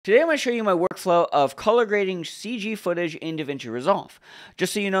Today I'm going to show you my workflow of color grading CG footage in DaVinci Resolve.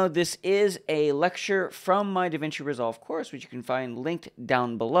 Just so you know, this is a lecture from my DaVinci Resolve course, which you can find linked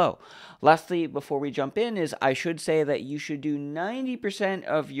down below. Lastly, before we jump in, I should say that you should do 90%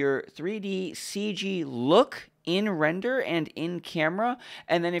 of your 3D CG look in render and in camera,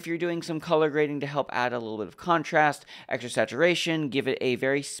 and then if you're doing some color grading to help add a little bit of contrast, extra saturation, give it a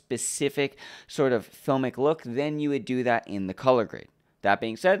very specific sort of filmic look, then you would do that in the color grade. That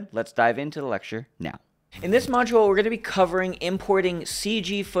being said, let's dive into the lecture now. In this module, we're going to be covering importing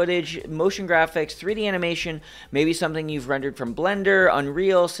CG footage, motion graphics, 3D animation, maybe something you've rendered from Blender,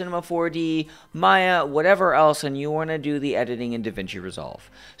 Unreal, Cinema4D, Maya, whatever else, and you want to do the editing in DaVinci Resolve.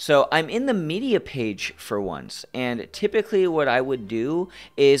 So I'm in the media page for once, and typically what I would do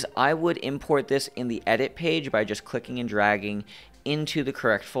is I would import this in the edit page by just clicking and dragging into the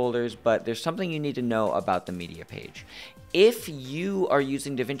correct folders, but there's something you need to know about the media page. If you are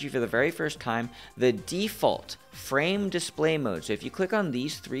using DaVinci for the very first time, the default frame display mode, so if you click on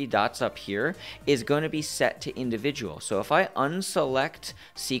these three dots up here, is going to be set to individual. So if I unselect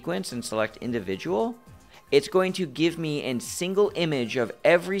sequence and select individual, it's going to give me a single image of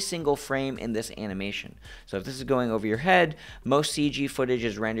every single frame in this animation. So if this is going over your head, most CG footage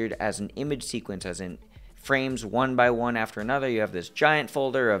is rendered as an image sequence, as in frames one by one after another. You have this giant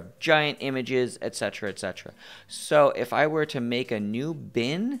folder of giant images, etc., etc. So if I were to make a new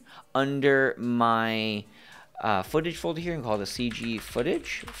bin under my footage folder here and call it CG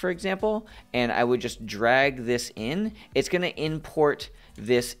footage, for example, and I would just drag this in, it's going to import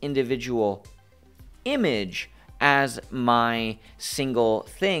this individual image as my single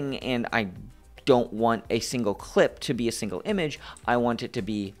thing, and I don't want a single clip to be a single image. I want it to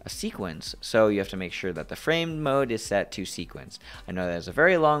be a sequence. So you have to make sure that the frame mode is set to sequence. I know that's a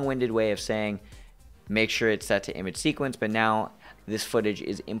very long-winded way of saying make sure it's set to image sequence, but now this footage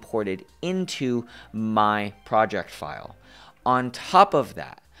is imported into my project file. On top of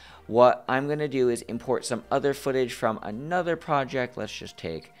that, what I'm going to do is import some other footage from another project. Let's just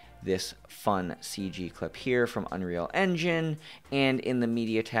take this fun CG clip here from Unreal Engine, and in the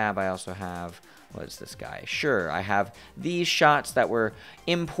media tab I also have, what is this guy? Sure, I have these shots that were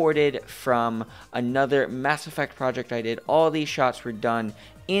imported from another Mass Effect project I did. All these shots were done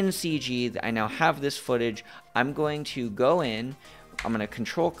in CG. I now have this footage. I'm going to go in, I'm going to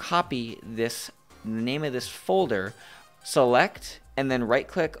control copy this, the name of this folder, select, and then right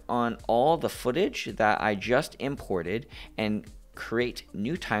click on all the footage that I just imported and create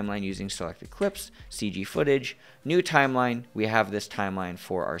new timeline using selected clips, CG footage, new timeline. We have this timeline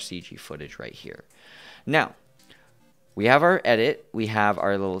for our CG footage right here. Now, we have our edit, we have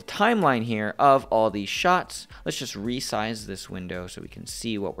our little timeline here of all these shots. Let's just resize this window so we can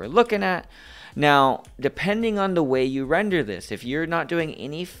see what we're looking at. Now, depending on the way you render this, if you're not doing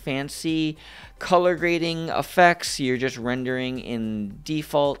any fancy color grading effects, you're just rendering in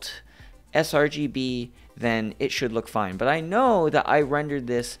default sRGB, then it should look fine. But I know that I rendered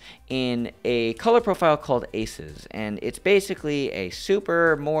this in a color profile called ACES, and it's basically a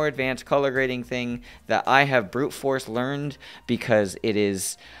super more advanced color grading thing that I have brute force learned because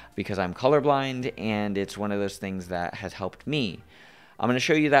I'm colorblind, and it's one of those things that has helped me. I'm going to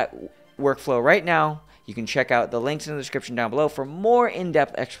show you that workflow right now. You can check out the links in the description down below for more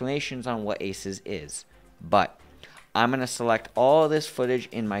in-depth explanations on what ACES is. But I'm going to select all this footage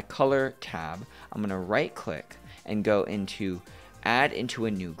in my color tab. I'm going to right click and go into add into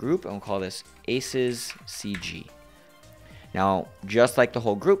a new group, and we'll call this ACES CG. Now, just like the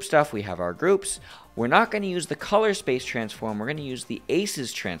whole group stuff, we have our groups. We're not going to use the color space transform. We're going to use the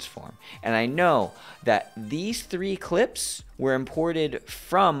ACES transform. And I know that these three clips were imported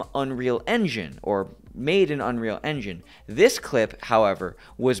from Unreal Engine, or made in Unreal Engine. This clip, however,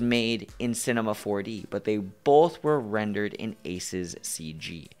 was made in Cinema4D, but they both were rendered in ACES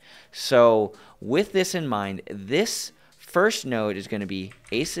CG. So with this in mind, this first node is going to be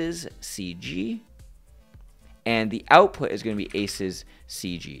ACES CG, and the output is going to be ACES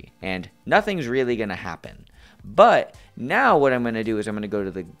CG, and nothing's really going to happen. But now what I'm going to do is I'm going to go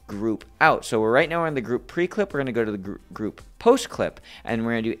to the group out. So right now we're in the group pre-clip. We're going to go to the group post-clip, and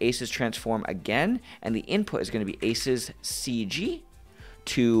we're going to do ACES transform again, and the input is going to be ACES CG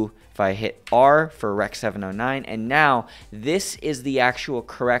to, if I hit R for Rec 709, and now this is the actual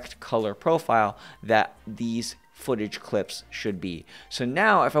correct color profile that these footage clips should be. So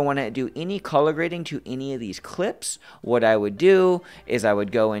now if I want to do any color grading to any of these clips, what I would do is I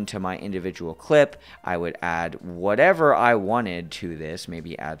would go into my individual clip, I would add whatever I wanted to this,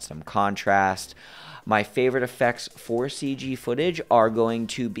 maybe add some contrast. My favorite effects for CG footage are going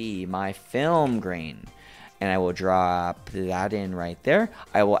to be my film grain. and I will drop that in right there.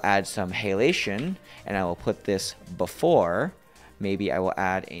 I will add some halation, and I will put this before. Maybe I will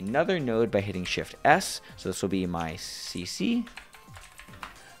add another node by hitting Shift S. So this will be my CC.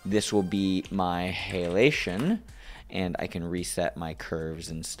 This will be my halation, and I can reset my curves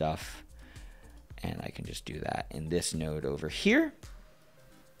and stuff. And I can just do that in this node over here.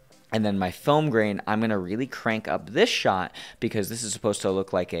 And then my film grain, I'm going to really crank up this shot because this is supposed to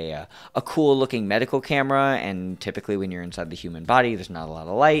look like a cool looking medical camera. And typically when you're inside the human body, there's not a lot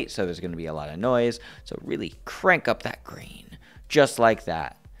of light, so there's going to be a lot of noise. So really crank up that grain, just like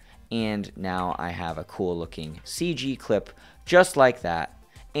that. And now I have a cool looking CG clip, just like that.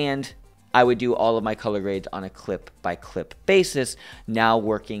 And I would do all of my color grades on a clip by clip basis, now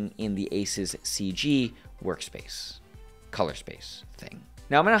working in the ACES CG workspace, color space thing.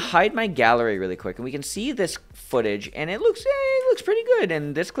 Now I'm going to hide my gallery really quick, and we can see this footage, and it looks pretty good,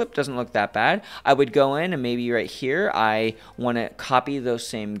 and this clip doesn't look that bad. I would go in, and maybe right here, I want to copy those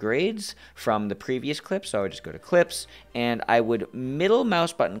same grades from the previous clip, so I would just go to Clips, and I would middle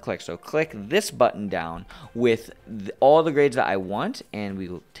mouse button click, so click this button down with all the grades that I want, and we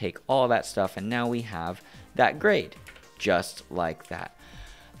will take all that stuff, and now we have that grade, just like that.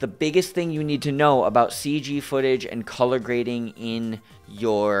 The biggest thing you need to know about CG footage and color grading in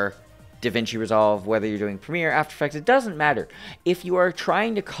your DaVinci Resolve, whether you're doing Premiere, After Effects, it doesn't matter. If you are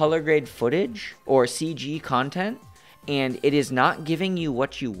trying to color grade footage or CG content and it is not giving you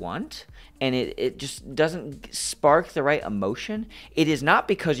what you want and it just doesn't spark the right emotion, it is not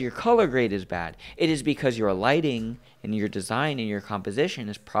because your color grade is bad. It is because your lighting and your design and your composition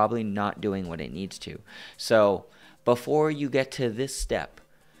is probably not doing what it needs to. So before you get to this step,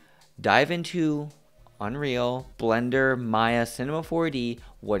 dive into Unreal, Blender, Maya, Cinema4D,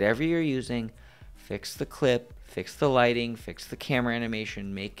 whatever you're using, fix the clip, fix the lighting, fix the camera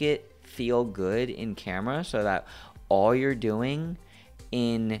animation, make it feel good in camera so that all you're doing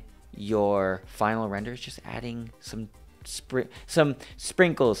in your final render is just adding some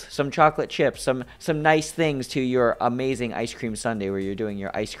sprinkles, some chocolate chips, some nice things to your amazing ice cream sundae where you're doing your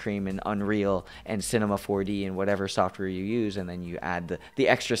ice cream in Unreal and Cinema4D and whatever software you use, and then you add the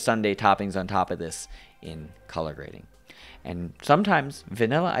extra sundae toppings on top of this in color grading. And sometimes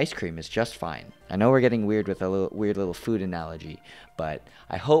vanilla ice cream is just fine. I know we're getting weird with a weird little food analogy, but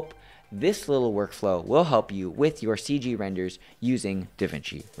I hope this little workflow will help you with your CG renders using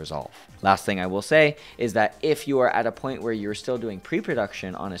DaVinci Resolve. Last thing I will say is that if you are at a point where you're still doing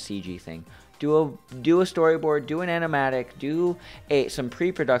pre-production on a CG thing, do a storyboard, do an animatic, do some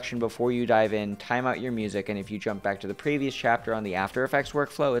pre-production before you dive in, time out your music, and if you jump back to the previous chapter on the After Effects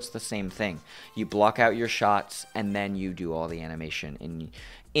workflow, it's the same thing. You block out your shots, and then you do all the animation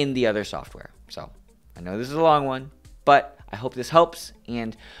in the other software. So I know this is a long one, but I hope this helps,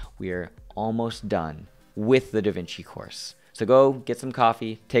 and we're almost done with the DaVinci course. So go get some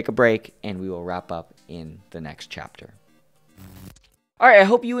coffee, take a break, and we will wrap up in the next chapter. All right, I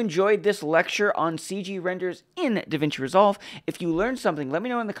hope you enjoyed this lecture on CG renders in DaVinci Resolve. If you learned something, let me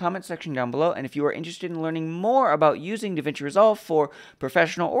know in the comment section down below. And if you are interested in learning more about using DaVinci Resolve for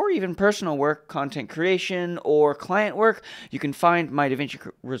professional or even personal work, content creation, or client work, you can find my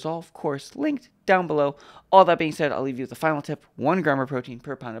DaVinci Resolve course linked down below. All that being said, I'll leave you with a final tip: 1 gram of protein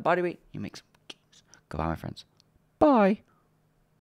per pound of body weight. You make some gains. Goodbye, my friends. Bye.